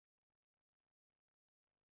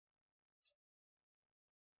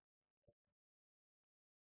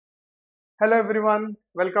Hello everyone,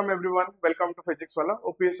 welcome to Physics Wallah,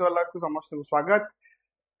 OPSC Wallah ku samastu swagat.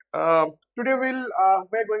 Today we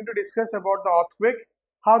are going to discuss about the earthquake,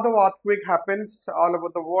 how the earthquake happens all over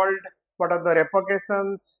the world, what are the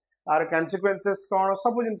repercussions, or consequences कौन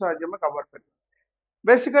सब जिन आज हम cover करें.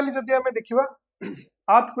 Basically जदि हमें देखिवा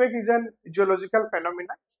earthquake is an geological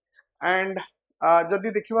phenomena and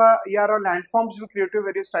जदि देखिवा यार landforms भी created,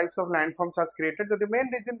 various types of landforms are created. The main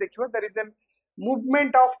reason देखिवा there is an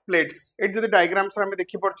movement of plates. It is the diagrams रे हमें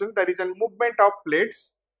देखी पड़चन. There is a movement of plates.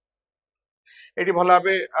 Eighty भला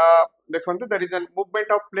बे देखंतु there is a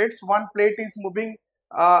movement of plates. One plate is moving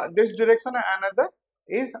this direction and another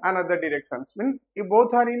is another directions. Mean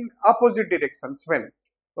both are in opposite directions when.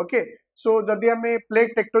 Okay. So जदि हमें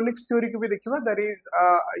plate tectonics theory को भी देखिवा, there is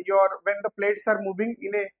when the plates are moving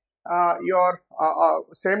in a your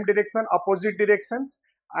same direction, opposite directions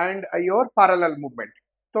and your parallel movement.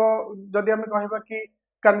 तो जदि हमें कहबा कि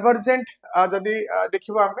convergent जदि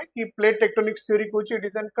देखिबा हमें कि plate tectonics theory Kochi it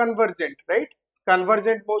is an convergent, right?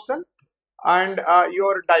 Convergent motion and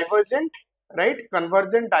your divergent, right?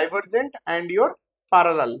 Convergent, divergent and your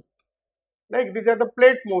parallel. Like these are the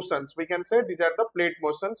plate motions. We can say these are the plate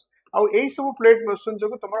motions. How ए सब plate motions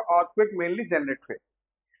जो तुम्हारा earthquake mainly generate हुए.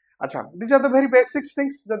 अच्छा, these are the very basic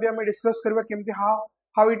things जदि हमें discuss करबा केमती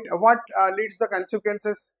how it what leads the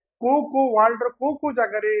consequences. को वर्ल्ड रो को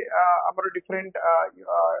जगह रे हमर डिफरेंट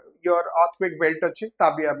योर earthquake belt अछि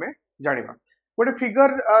ताबी हमें जानिबा. गोटे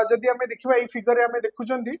फिगर जदि हमें देखिबा ए फिगर रे हमें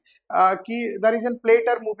देखुचंदी कि there is an plate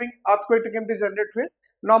are moving earthquake केमती जनरेट हुए.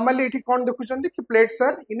 नॉर्मली एठी कोन देखुचंदी कि plates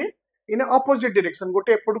are in opposite direction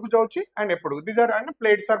गोटे एपड को जाउची एंड एपड को. This are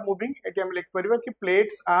plates are moving. एठी हम लिख परिबा कि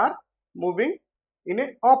plates are moving in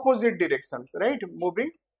A opposite directions, right?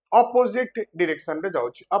 Moving opposite direction रे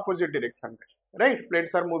जाउची, opposite direction रे, right?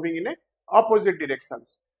 Plates are moving in a opposite directions.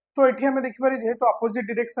 तो एठी हमें देखि पारे जेहेतु opposite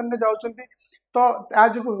direction रे जाउचंती तो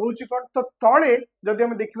आज को होउची कोन तो तळे जदि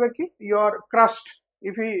हमें देखिबा कि your crust,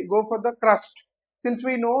 if we go for the crust, since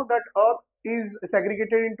we know that earth is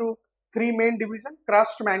segregated into three main division,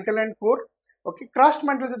 crust, mantle and core. Okay, crust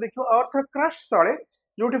mantle जो देखिबा earth रे crust तळे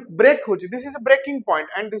जोटी break होची, this is a breaking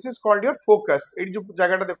point and this is called your focus. एठी जो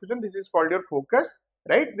जगहटा देखुछन this is called your focus,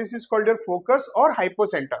 right? This is called your focus or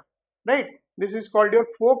hypocenter, right? This is called your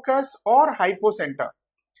focus or hypocenter,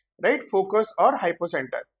 right? Focus or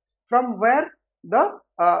hypocenter, from where the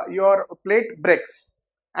your plate breaks.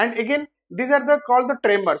 And again these are the called the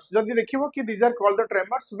tremors. जदि देखिबो कि these are called the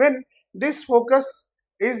tremors when this focus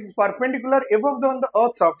is perpendicular above the on the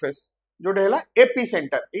earth surface. जोटा है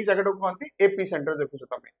epicenter. ये जगह को कहते हैं epicenter. देखो सो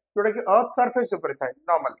तमे जोटा कि earth surface ऊपर था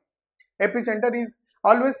normally. Epicenter is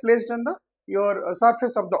always placed on the your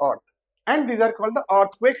surface of the earth, and these are called the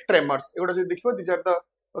earthquake tremors. एगुडा जो देखिबो these are the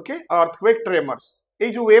okay earthquake tremors. ए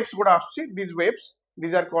जो waves गुडा आछी, these waves,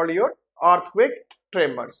 these are called your earthquake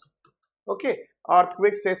tremors. Okay,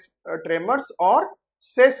 earthquake tremors or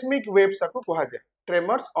seismic waves आपको कहा जाए.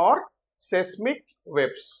 Tremors or seismic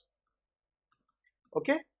waves.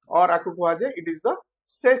 Okay, or आपको कहा जाए it is the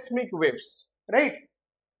seismic waves, right?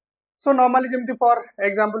 So normally जेमती for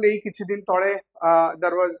example एई किछि दिन तळे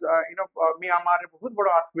there was Myanmar रे बहुत बड़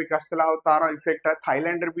earthquake आस्तला और तार इफेक्ट है.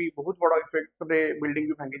 थाईलैंड रे भी बहुत बड़ इफेक्ट रे बिल्डिंग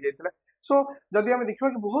भी भांगी जायतला. सो जदि हम देखिबा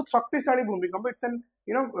कि बहुत शक्तिशाली भूमिकंप, it's an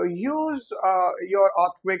huge your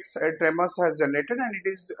earthquakes tremors has generated and it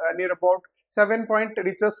is near about 7 point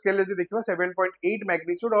Richter scale यदि देखिबा 7.8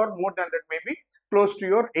 magnitude or more than that, maybe close to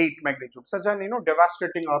your 8 magnitude. Such an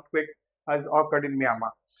devastating earthquake has occurred in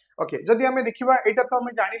Myanmar. Okay, जदि हमें देखिबा एटा तो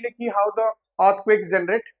हमें जानिले कि how the earthquakes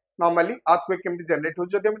generate. Normally earthquake केमती generate हो.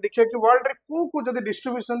 जदि हमें देखिया कि world रे को जदि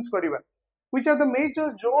distributions करिबा, which are the major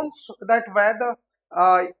zones that where the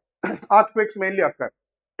earthquakes mainly occur.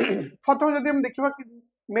 प्रथम जदि हम देखिबा कि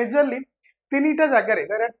majorly तीनटा जगह रे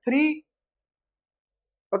there are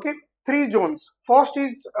three zones. First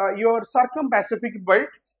is your circum-Pacific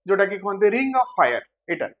belt जोटा कि कहते ring of fire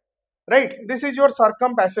Etah, right? This is your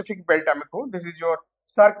circum-Pacific belt हमें को. This is your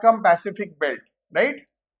circum-Pacific belt, right?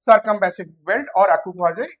 Circum-Pacific belt और आपको कहा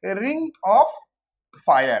जाए ring of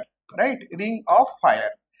fire, right? Ring of fire.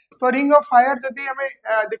 तो ring of fire जदि हमें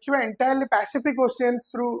देखिबा entirely Pacific Oceans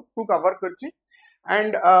through को cover करची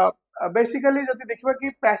and basically जदि देखिबा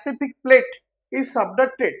कि Pacific plate is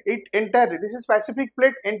subducted it entirely. This is Pacific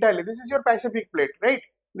plate entirely. This is your Pacific plate, right?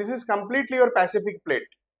 This is completely your Pacific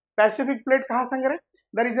plate. Pacific plate कहाँ संग है?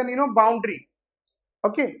 There is an boundary.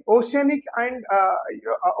 Okay, oceanic and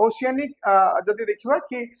oceanic जदि देखिबा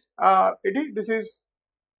कि eighty this is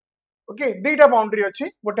okay दुईटा boundary अछि.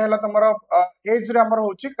 गोटे हला तमरा एज रे हमर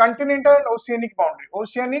होछि continental and oceanic boundary.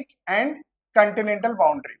 Oceanic and continental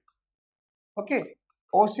boundary. Okay,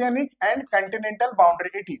 oceanic and continental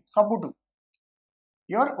boundary eighty सबुटु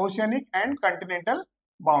your oceanic and continental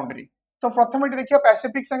boundary. So प्रथम एटी देखिए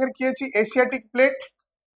पैसिफिक संगे किए अछि Asiatic plate,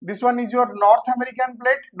 this one is your north American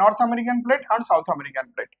plate and south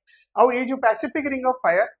American plate. आउ ये जो Pacific ring of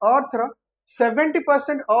fire earth row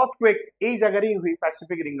 70% earthquake ए जगह रे हुई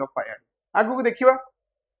पैसिफिक रिंग ऑफ फायर. आगु को देखिबा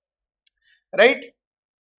राइट.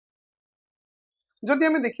 जदि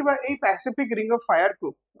हमें देखिबा ए पैसिफिक रिंग ऑफ फायर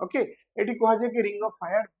को ओके एटी कहा जे कि रिंग ऑफ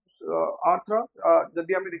फायर अर्थ रो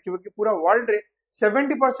जदि हमें देखिबा कि पूरा वर्ल्ड रे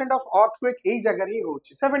 70% of earthquake ए जगह ही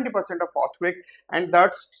होची 70% of earthquake and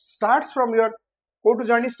that starts from your go to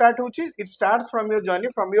journey start होची it starts from your journey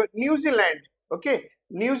from your New Zealand. Okay,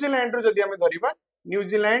 New Zealand रो जदि हमें धरिबा New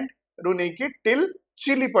Zealand रो नेकी till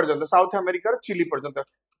Chile पर्यंत साउथ अमेरिका रो chilli पर्यंत.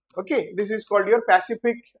 Okay, this is called your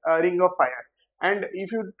Pacific ring of fire and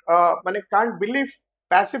if you माने can't believe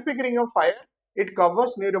Pacific ring of fire it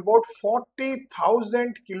covers near about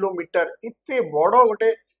 40,000 kilometer. इत्ते बड़ो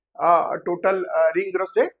गोटे total ring रो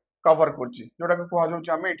से cover करछि जोटा को कहा जाउछ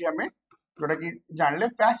हमें एठी हमें जोटा कि जानले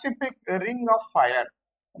Pacific ring of fire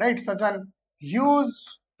right such an huge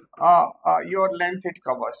your length it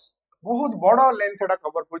covers बहुत बड़ा लेंथ एटा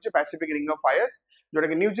कवर करछि पैसिफिक रिंग ऑफ फायर्स जोटा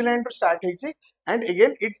कि New Zealand row start हेछि and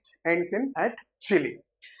again it ends in eight chilli.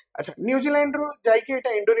 अच्छा न्यूजीलैंड रो जाई के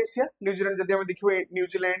एटा इंडोनेशिया न्यूजीलैंड जदि हम देखिबो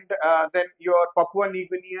New Zealand then your Papua new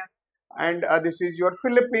Guinea and this is your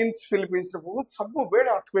Philippines बहुत सब बड़े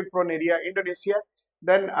earthquake prone area. Indonesia,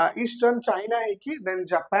 then eastern China है कि then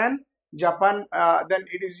Japan then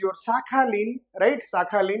it is your Sakhalin right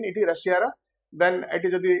Sakhalin it is Russia रा then it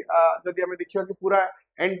is जदि हमें देखियो कि पूरा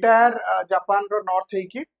entire Japan रो north है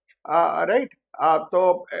कि right तो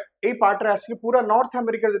ए पार्ट रे आसी पूरा नॉर्थ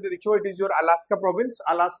अमेरिका जदि देखियो it is your Alaska province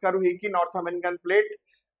Alaska रो है कि नॉर्थ अमेरिकन प्लेट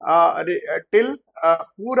टिल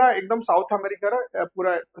पूरा एकदम साउथ अमेरिका रा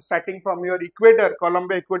पूरा starting from your equator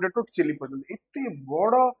Colombia equator to chilli पर्यंत इत्ते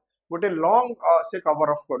बड़ गोटे लॉन्ग से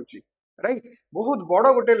कवर ऑफ करछि राइट बहुत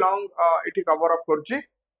बड़ गोटे लॉन्ग एठी कवर ऑफ करछि.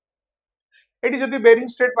 एठी जदि बेरिंग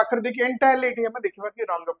स्ट्रेट पाखर देखि एंटायरली एठी हम देखिबा कि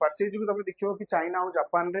रंग ऑफ फायर से जो तमे देखिबो कि चाइना और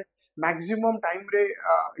जापान रे मैक्सिमम टाइम रे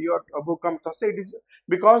योर भूकंप से it is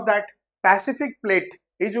because that Pacific plate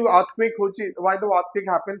ये जो earthquake होची why the earthquake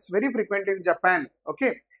happens very frequent in Japan. Okay,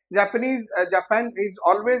 Japan is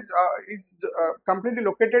always is completely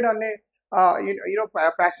located on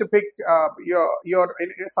a Pacific your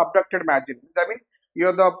subducted margin. I mean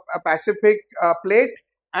you're the Pacific plate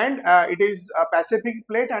and it is Pacific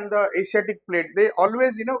plate and the Asiatic plate they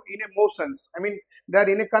always in a motions. I mean they are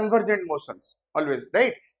in a convergent motions always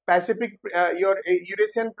right. Pacific your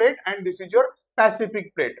Eurasian plate and this is your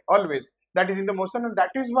Pacific plate always that is in the motion and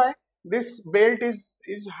that is why this belt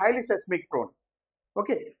is highly seismic prone.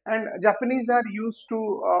 Okay, and Japanese are used to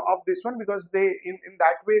of this one because they in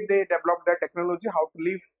that way they develop their technology how to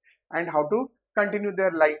live and how to continue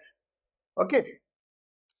their life. Okay,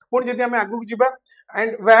 पुन जदि हमें आगु जिबा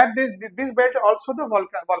and where this belt also the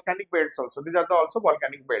volcanic belts also these are the also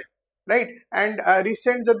volcanic belt right and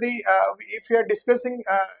recent jodi if you are discussing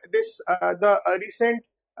this the recent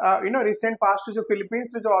recent past जो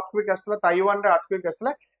Philippines जो earthquake आस्तला Taiwan रे earthquake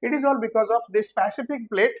आस्तला it is all because of this Pacific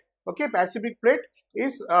plate. Okay, Pacific plate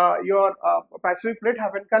is your Pacific plate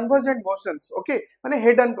have convergent motions. Okay, माने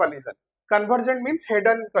head-on collision. Convergent means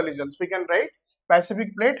head-on collisions. We can write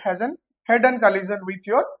Pacific plate has an head-on collision with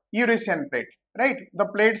your Eurasian plate. Right, the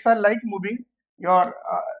plates are like moving your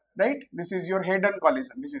right. This is your head-on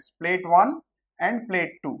collision. This is plate 1 and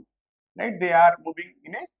plate 2. Right, they are moving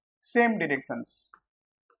in a same directions.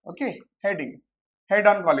 Okay,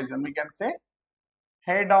 head-on collision we can say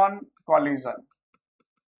head-on collision.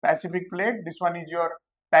 Pacific plate this one is your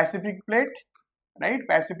Pacific plate right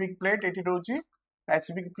Pacific plate it is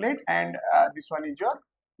Pacific plate and this one is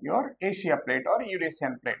your Asia plate or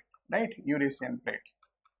Eurasian plate right Eurasian plate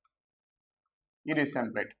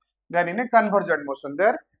they are in a convergent motion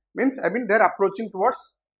there means I mean they are approaching towards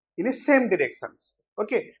in a same directions.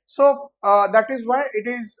 Okay, so that is why it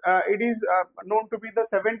is known to be the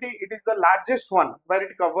 70. It is the largest one where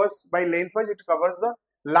it covers by lengthwise. It covers the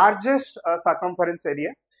largest circumference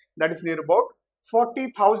area that is near about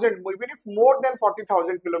 40,000. Even if more than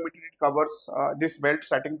 40,000 kilometers, it covers this belt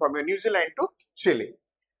starting from New Zealand to Chile.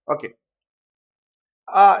 Okay.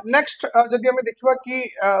 Next, जदि हमें देखिबा कि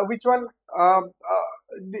which one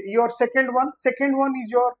your second one is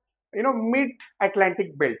your mid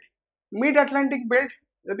Atlantic belt. Mid Atlantic belt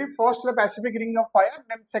the first the Pacific ring of fire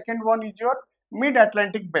then second one is your mid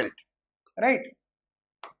Atlantic belt right.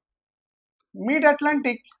 Mid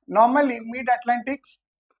Atlantic normally mid Atlantic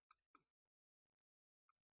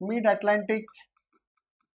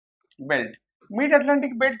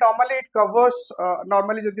belt normally it covers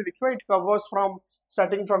normally jodi dekhiba it covers from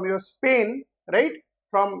starting from your Spain right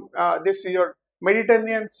from this your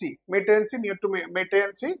Mediterranean Sea near to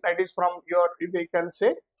Mediterranean Sea, that is from your, if we can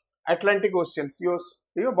say, Atlantic Oceans,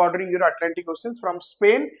 you're bordering your Atlantic Oceans from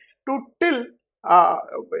Spain to till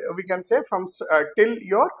we can say from till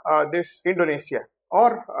your this Indonesia,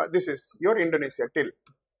 or this is your Indonesia till,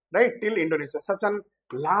 right, till Indonesia, such a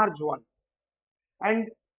large one. And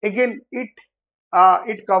again it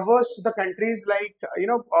covers the countries like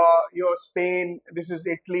your Spain, this is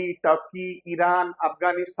Italy, Turkey, Iran,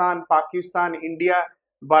 Afghanistan, Pakistan, India,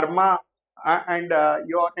 Burma, and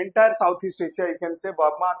your entire Southeast Asia, you can say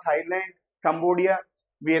Burma, Thailand, Cambodia,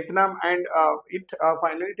 Vietnam, and it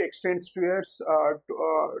finally it extends to yours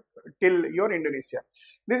till your Indonesia.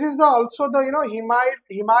 This is the also the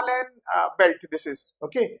Himalayan belt. This is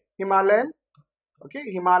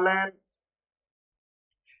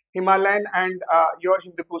Himalayan and your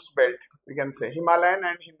Hindu Kush belt, we can say Himalayan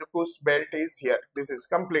and Hindu Kush belt is here. This is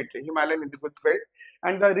completely Himalayan Hindu Kush belt,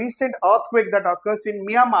 and the recent earthquake that occurs in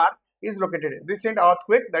Myanmar is located in recent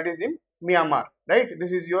earthquake that is in Myanmar, right?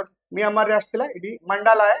 This is your Myanmar Rastila,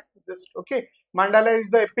 Mandala, just Mandala is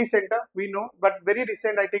the epicenter, we know, but very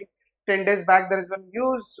recent, I think 10 days back, there is one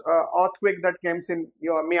huge earthquake that came in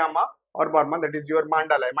your Myanmar or Burma, that is your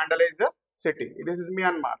Mandala. Mandala is a city, this is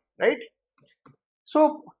Myanmar, right?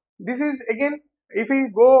 So this is again, if we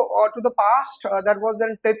go to the past, there was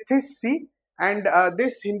an Tethys Sea, and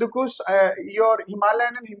this Hindu Kush, your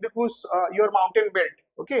Himalayan and Hindu Kush, your mountain belt.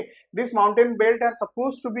 This mountain belt are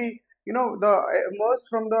supposed to be, the emerged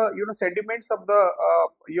from the sediments of the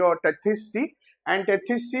your Tethys Sea, and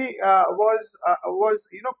Tethys Sea was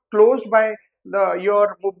closed by the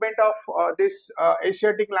your movement of this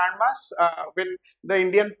Asiatic landmass when the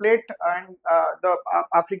Indian plate and the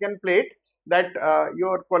African plate that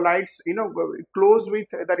your collides close with,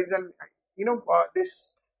 there is an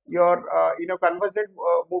this your convergent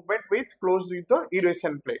movement with close with the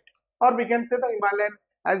Eurasian plate, or we can say the Himalayan,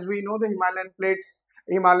 as we know the Himalayan plates,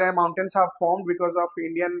 Himalaya mountains are formed because of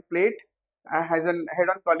Indian plate has an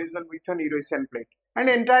head-on collision with an Eurasian plate, and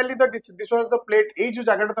entirely this was the plate. Ei jo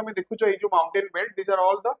jagata tame dekhucho, ei jo mountain belt, these are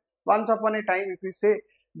all the once upon a time, if we say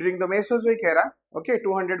during the Mesozoic era,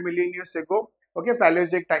 200 million years ago,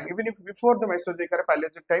 Paleozoic time. Even if before the Mesozoic era,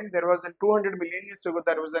 Paleozoic time, there was a 200 million years ago,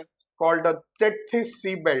 there was called the Tethys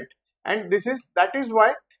Sea belt, and that is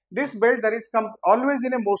why this belt there is always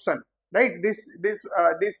in a motion, right?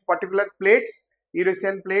 These particular plates,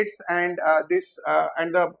 Eurasian plates, and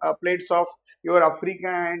and the plates of your Africa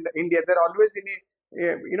and India, they're always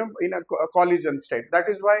in a collision state. That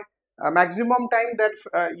is why maximum time that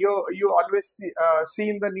you always see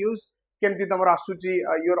in the news केमती तमरा आसुची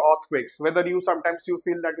your earthquakes, whether you sometimes you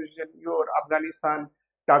feel that is in your Afghanistan,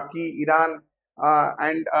 Turkey, Iran,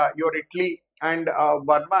 and your Italy and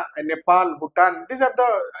Burma and Nepal, Bhutan. These are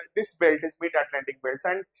this belt is mid-Atlantic belts,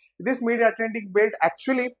 and this mid-Atlantic belt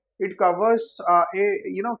actually it covers a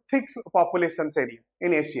thick populations area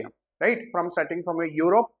in Asia, right? Starting from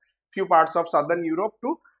Europe, few parts of southern Europe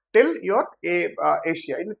to till your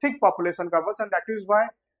Asia, in thick population covers, and that is why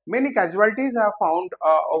many casualties are found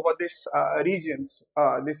over this regions,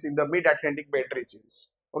 this in the mid-Atlantic belt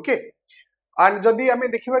regions. And jodi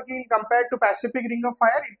ame dekhiba ki compared to Pacific Ring of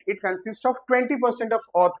Fire, it consists of 20% of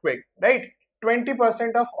earthquake, right?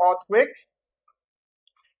 20% of earthquake,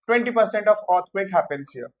 20% of earthquake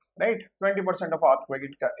happens here, right? 20% of earthquake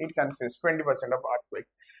it consists 20% of earthquake.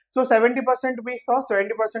 So 70% we saw 70%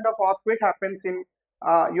 of earthquake happens in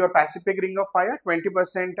your Pacific Ring of Fire,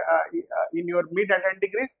 20% in your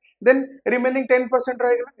mid-Atlantic region, then remaining 10%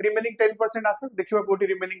 remaining 10% ase dekhiba koti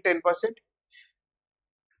remaining 10%.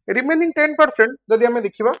 Remaining 10% जदि हमें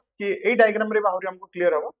देखिबा कि ए diagram रे बाहरी हमको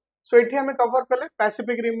clear हो. सो एठी हमें कवर करले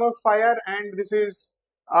Pacific ring of fire, and this is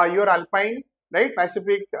your alpine, right?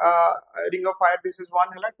 Pacific ring of fire, this is one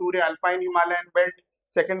हला, टू रे अल्पाइन हिमालयन बेल्ट,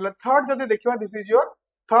 सेकंड ला, थर्ड जदि देखिबा this is your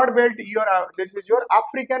third belt, this is your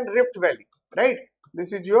African rift valley, right?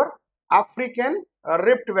 This is your African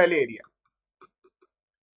rift valley area.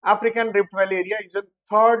 African Rift Valley area is a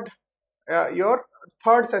your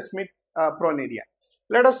third seismic prone area.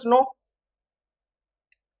 Let us know,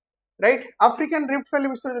 right? African Rift Valley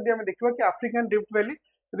विषय यदि हमें देखिबा कि African Rift Valley,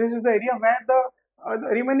 this is the area where the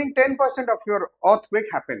remaining 10% of your earthquake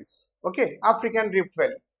happens. African Rift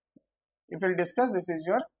Valley. If we'll discuss, this is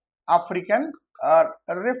your African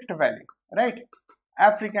Rift Valley, right?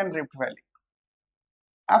 African Rift Valley.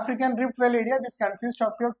 African Rift Valley area, this consists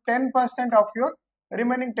of your 10% of your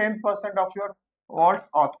remaining 10% of your world's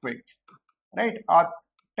earthquake, right?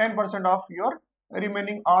 10% of your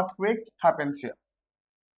remaining earthquake happens here.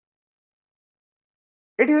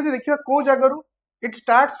 It is देखिबा को जगरु, it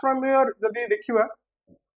starts from your जदि देखिबा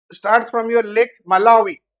starts from your Lake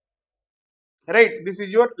Malawi, right? This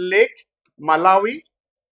is your Lake Malawi,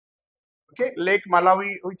 okay? Lake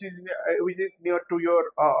Malawi, which is near to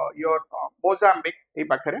your Mozambique,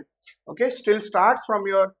 okay? Still starts from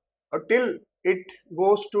your till it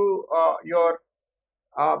goes to your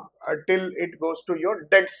till it goes to your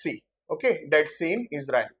Dead Sea, okay? Dead Sea in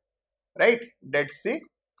Israel, right? Dead Sea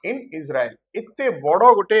in Israel. इत्ते बड़ो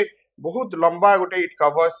गोटे बहुत लंबा गोटे, it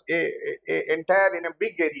covers a entire in a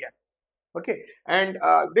big area, okay? And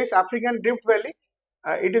this African Rift Valley,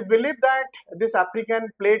 it is believed that this African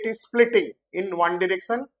plate is splitting in one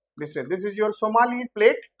direction. This is your Somali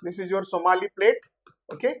plate. This is your Somali plate,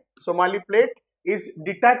 okay? Somali plate is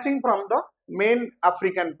detaching from the main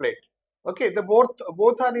African plate, okay? The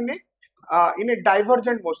both are in a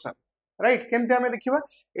divergent motion, right? केमते हमें देखिबा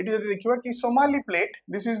it is देखिबा कि Somali plate,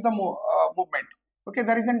 this is the movement, okay?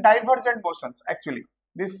 There is a divergent motions actually.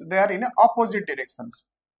 They are in opposite directions,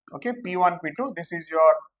 okay? P1 P2, this is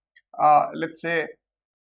your let's say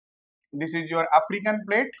this is your African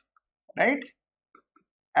plate, right?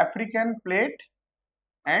 African plate,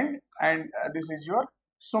 and this is your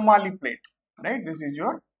Somali plate, right? This is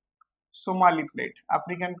your Somali plate,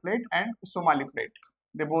 African plate and Somali plate.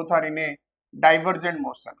 They both are in a divergent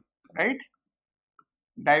motion, right?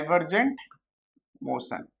 Divergent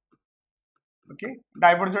motion, okay?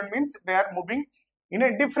 Divergent means they are moving in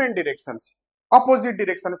a different directions, opposite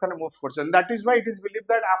directions and move forward. And that is why it is believed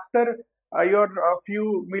that after your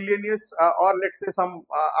few million years, or let's say some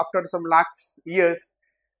after some lakhs years,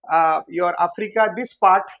 your Africa, this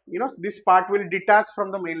part, this part will detach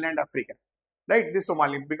from the mainland Africa, right? This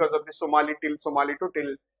Somali, because of the Somali till Somali to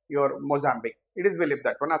till your Mozambique. It is believed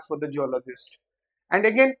that one as per the geologist. And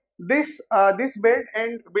again, this belt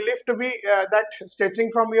and believed to be that stretching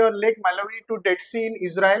from your Lake Malawi to Dead Sea in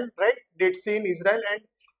Israel, right? Dead Sea in Israel, and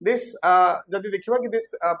this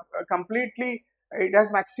this completely, it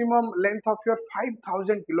has maximum length of your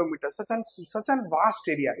 5,000 kilometers. Such a vast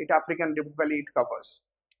area. African Rift Valley it covers,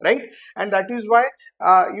 right? And that is why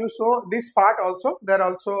you saw this part also. There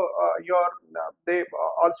also they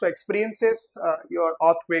also experiences your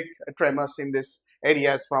earthquake tremors in this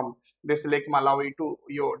areas from this Lake Malawi to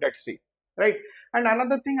your Dead Sea, right? And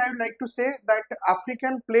another thing I would like to say that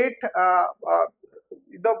African plate,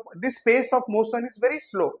 this pace of motion is very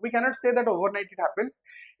slow. We cannot say that overnight it happens.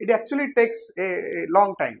 It actually takes a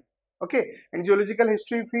long time, okay? In geological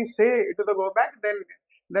history, if we say to the go back,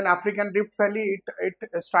 then African Rift Valley,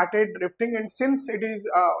 it started rifting, and since it is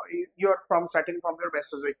starting from your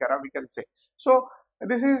Mesozoic era, we can say. So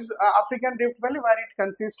this is African Rift Valley, where it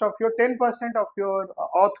consists of your 10% of your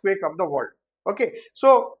earthquake of the world, okay?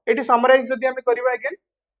 So it is summarized जदि हमें करिबा again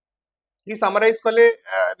कि summarize कले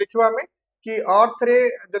देखिबा हमें कि अर्थ रे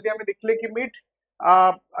जदि हमें देखले कि meet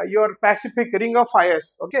your Pacific Ring of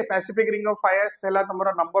Fires, okay? Pacific Ring of Fires हला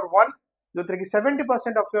तमरा number 1, जो कि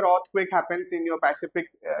 70% of your earthquake happens in your Pacific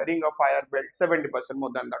Ring of Fire belt, 70% more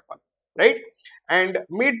than that one, right? And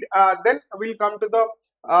mid then we'll come to the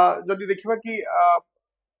जदि देखिबा कि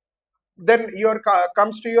then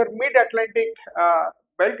comes to your mid-Atlantic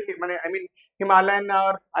belt, I mean Himalayan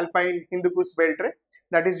or Alpine Hindu Kush belt,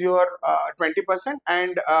 that is your 20%,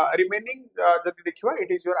 and remaining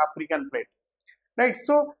it is your African plate, right?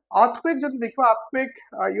 So earthquake, earthquake,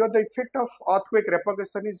 the effect of earthquake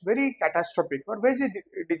repercussion is very catastrophic or very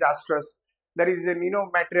disastrous. There is a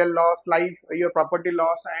material loss, life, your property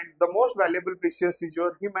loss, and the most valuable precious is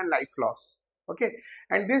your human life loss. Okay,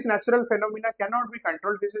 and this natural phenomena cannot be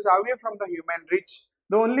controlled. This is away from the human reach.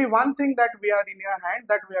 The only one thing that we are in your hand,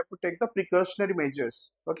 that we have to take the precautionary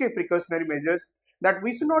measures. Okay, precautionary measures, that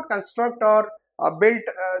we should not construct or build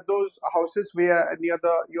those houses where near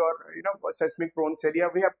your seismic prone area.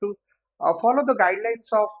 We have to follow the guidelines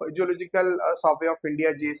of Geological Survey of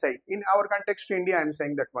India, GSI. In our context, India, I am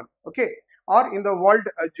saying that one. Okay, or in the World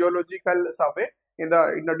Geological Survey. In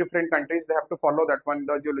the different countries, they have to follow that one,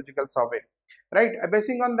 the geological survey, right?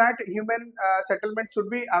 Basing on that, human settlements should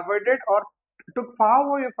be avoided or took far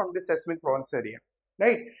away from the seismic prone area,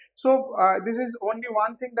 right? So this is only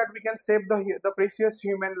one thing that we can save the precious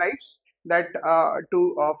human lives, that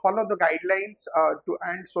to follow the guidelines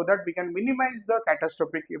and so that we can minimize the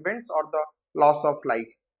catastrophic events or the loss of life,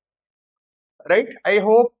 right? I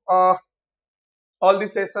hope all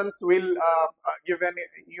these sessions will give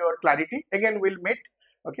your clarity. Again, we'll meet.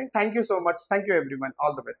 Okay, thank you so much. Thank you everyone.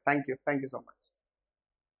 All the best. Thank you so much.